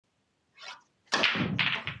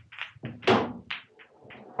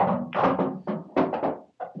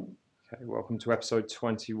Welcome to episode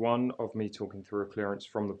 21 of me talking through a clearance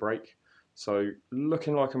from the break. So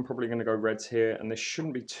looking like I'm probably going to go reds here, and this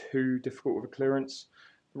shouldn't be too difficult with a clearance.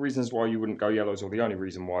 The reasons why you wouldn't go yellows, or the only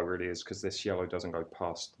reason why really, is because this yellow doesn't go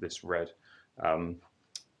past this red.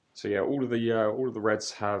 So yeah, all of the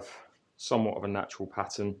reds have somewhat of a natural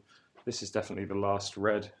pattern. This is definitely the last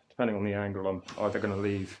red. Depending on the angle, I'm either going to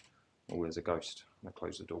leave. Oh, there's a ghost. I'm going to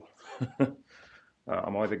close the door.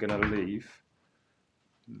 I'm either going to leave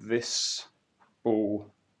this ball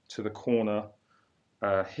to the corner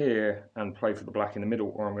here and play for the black in the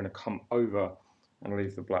middle, or I'm going to come over and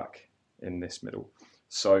leave the black in this middle.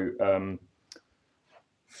 So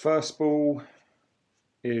first ball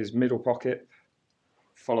is middle pocket,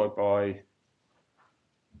 followed by,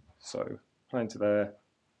 so playing to there,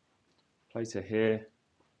 play to here,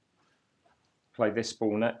 play this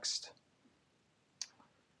ball next,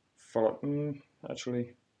 follow,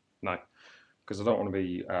 actually, no, because I don't want to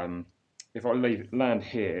be, if I land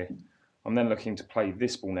here, I'm then looking to play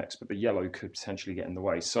this ball next, but the yellow could potentially get in the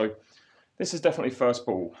way. So this is definitely first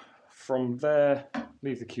ball. From there,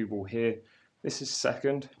 leave the cue ball here. This is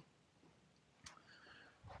second.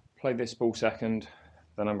 Play this ball second.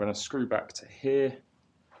 Then I'm going to screw back to here.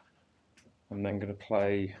 I'm then going to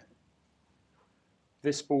play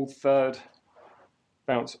this ball third,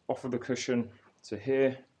 bounce off of the cushion to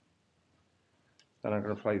here. Then I'm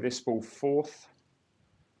going to play this ball fourth,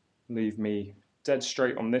 leave me dead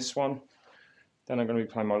straight on this one. Then I'm going to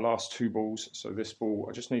be playing my last two balls. So this ball,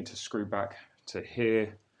 I just need to screw back to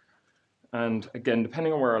here. And again,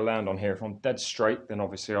 depending on where I land on here, if I'm dead straight, then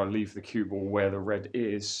obviously I leave the cue ball where the red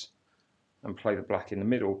is and play the black in the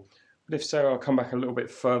middle. But if so, I'll come back a little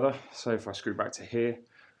bit further. So if I screw back to here,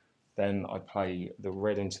 then I play the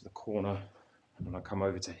red into the corner, and I come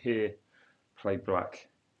over to here, play black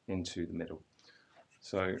into the middle.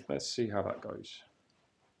 So let's see how that goes.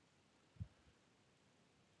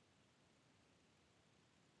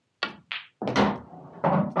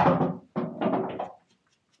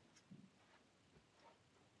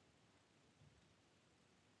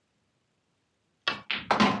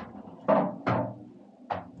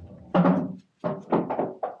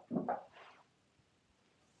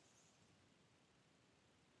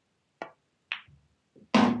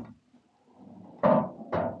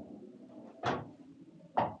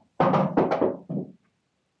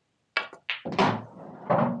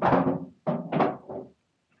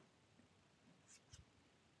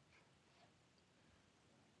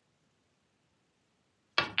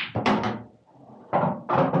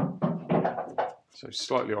 So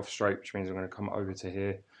slightly off straight, which means I'm going to come over to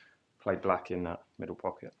here, play black in that middle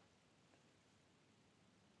pocket.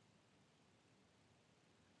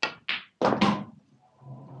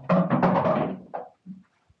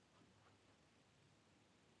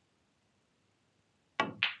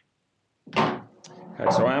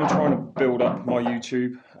 Okay, so I am trying to build up my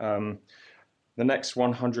YouTube. The next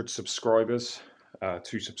 100 subscribers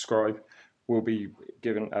to subscribe will be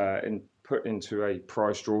given put into a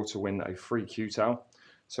prize draw to win a free cue towel.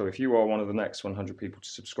 So if you are one of the next 100 people to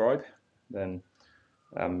subscribe, then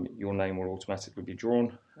your name will automatically be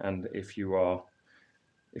drawn. And if you are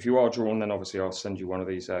drawn, then obviously I'll send you one of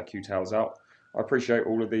these cue towels out. I appreciate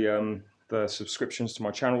all of the subscriptions to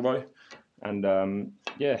my channel though, and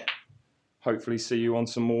yeah, hopefully see you on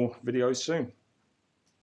some more videos soon.